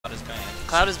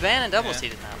Cloud is banned and doubles. He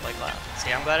did not play Cloud.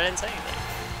 See, I'm glad I didn't say anything.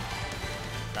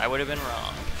 I would have been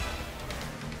wrong.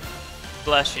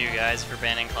 Bless you guys for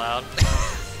banning Cloud.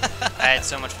 I had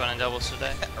so much fun in doubles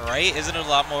today. Right? Isn't it a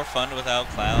lot more fun without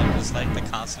Cloud? It's like the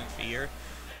constant fear.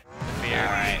 The fear.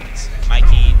 Alright,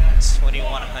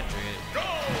 mikey20100.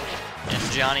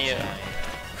 And Johnny.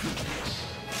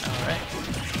 Alright.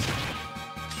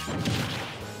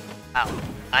 Wow.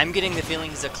 I'm getting the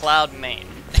feeling he's a Cloud main.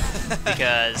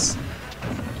 Because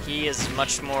he is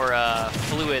much more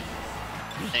fluid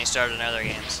than he started in other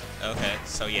games. Okay,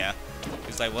 so yeah.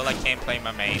 He's like, well, I can't play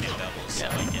my main in doubles, so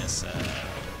I guess,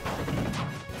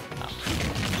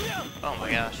 Oh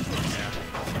my gosh.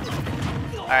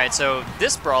 Alright, so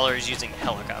this Brawler is using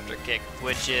Helicopter Kick,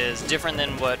 which is different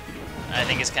than what I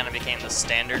think has kind of became the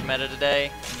standard meta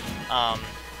today.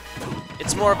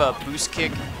 It's more of a boost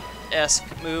kick-esque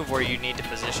move where you need to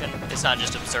position. It's not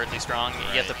just absurdly strong.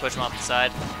 You have to push them off the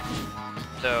side.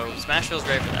 So Smash feels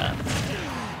great for that.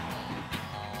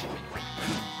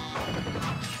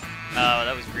 Oh,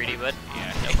 that was greedy, but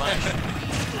no punish.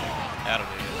 That'll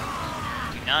do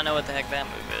it. Do not know what the heck that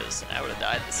move is, and I would have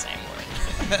died the same way.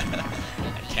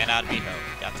 It cannot be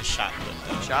helped. Got the shot put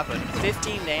though. Shot put.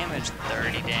 15 damage,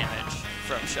 30 damage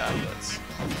from shot puts.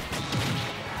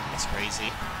 That's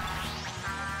crazy.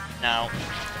 Now,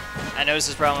 I noticed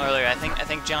this problem earlier. I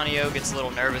think Johnny O gets a little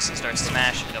nervous and starts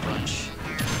smashing a bunch.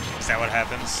 Is that what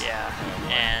happens? Yeah,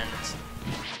 and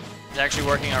it's actually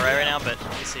working alright right now, but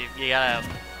you see, you gotta...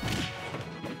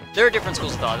 There are different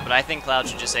schools of thought, but I think Cloud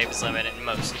should just save his limit in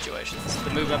most situations. The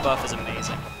movement buff is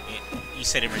amazing. You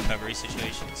said in recovery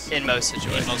situations? In most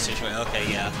situations. In most situations, okay,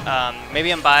 yeah. Maybe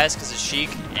I'm biased because it's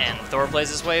Sheik and Thor plays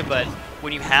this way, but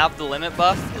when you have the limit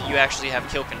buff, you actually have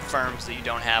kill confirms that you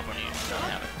don't have when you don't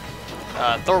have it.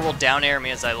 Thor will down air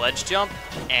me as I ledge jump,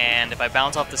 and if I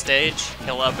bounce off the stage,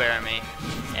 he'll up air me.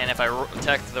 And if I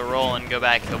tech the roll and go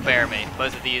back, he'll bear me.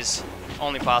 Both of these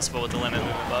only possible with the limit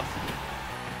movement buff.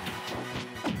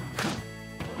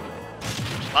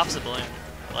 Pops a balloon.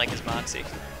 I like his moxie.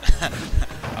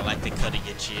 I like the cut of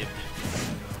your jib.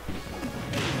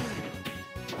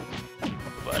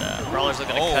 But Brawler's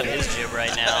looking to cut his jib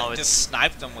right now. Just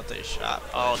sniped him with a shot.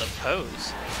 Oh, the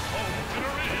pose.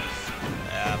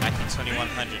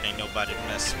 mikey20100 ain't nobody to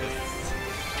mess with.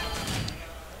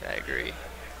 I agree.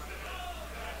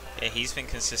 Yeah, he's been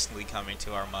consistently coming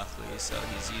to our monthly, so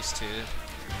he's used to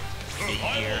being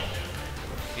here.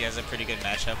 He has a pretty good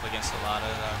matchup against a lot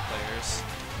of our players.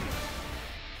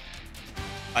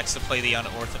 Likes to play the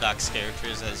unorthodox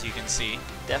characters, as you can see.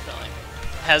 Definitely.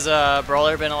 Has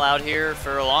Brawler been allowed here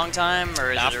for a long time,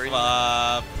 or is it a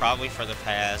recent? Probably for the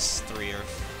past 3 or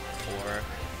 4.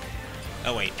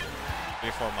 Oh wait, 3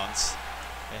 or 4 months.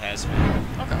 It has been.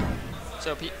 Okay.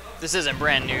 So this isn't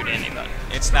brand new to anybody.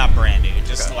 It's not brand new.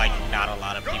 Just like not a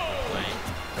lot of people play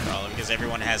Brawler because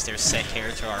everyone has their set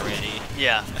character already.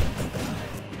 Yeah.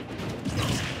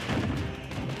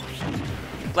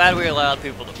 Glad we allowed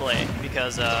people to play,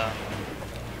 because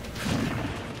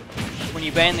when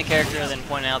you ban the character and then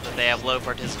point out that they have low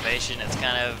participation, it's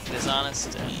kind of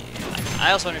dishonest. And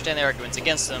I also understand the arguments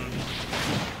against them.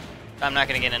 I'm not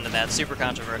going to get into that. Super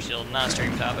controversial, not a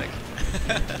stream topic.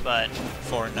 But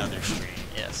for another stream.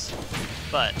 Yes.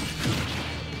 But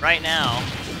right now,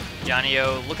 Johnny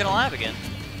O looking alive again.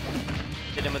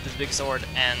 Hit him with his big sword,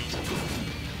 and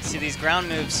see these ground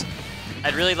moves.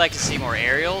 I'd really like to see more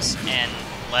aerials and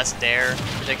less dare,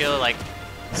 particularly like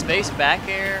space back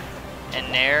air and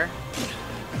nair,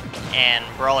 and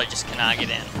Brawler just cannot get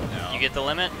in. No. You get the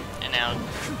limit, and now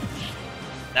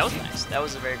that was nice. That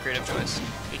was a very creative choice.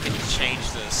 We can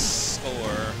change the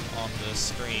score on the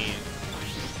screen.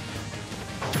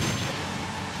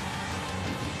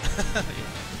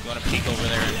 You want to peek over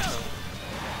there and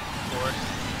forward.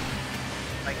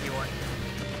 Mikey1.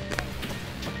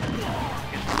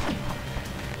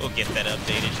 We'll get that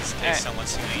updated just in case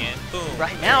someone's tuning in. Boom.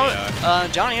 Right now,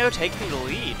 Johnny O taking the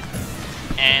lead.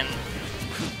 And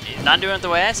he's not doing it the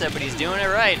way I said, but he's doing it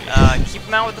right. Keep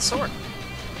him out with the sword.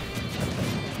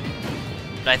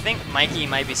 But I think Mikey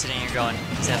might be sitting here going,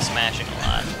 he's smashing a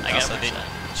lot. I also gotta didn't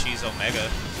choose Omega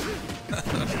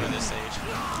for this stage.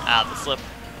 Ah, the flip.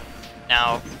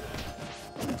 Now,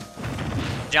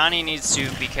 Johnny needs to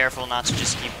be careful not to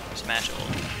just keep smashable.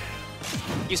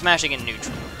 Keep smashing in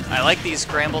neutral. I like these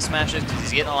scramble smashes because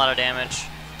he's getting a lot of damage,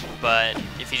 but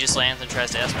if he just lands and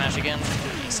tries to F-smash again,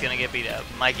 he's gonna get beat up.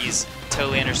 Mikey's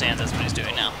totally understands that's what he's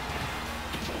doing now.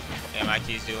 Yeah,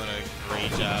 Mikey's doing a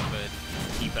great job at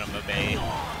keeping him at bay,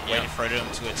 waiting for him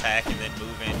to attack and then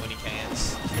move in when he can.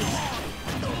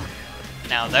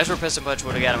 Now, that's where Piston Punch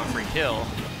would have got him a free kill.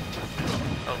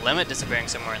 Oh, limit disappearing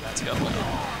somewhere in that skill.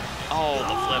 Oh,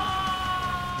 the flip.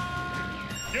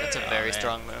 That's a very man.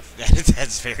 strong move.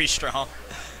 That's very strong.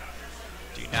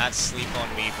 Do not sleep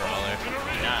on me, Brawler. Do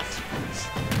not.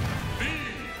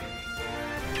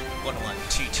 1-1,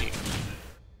 2-2.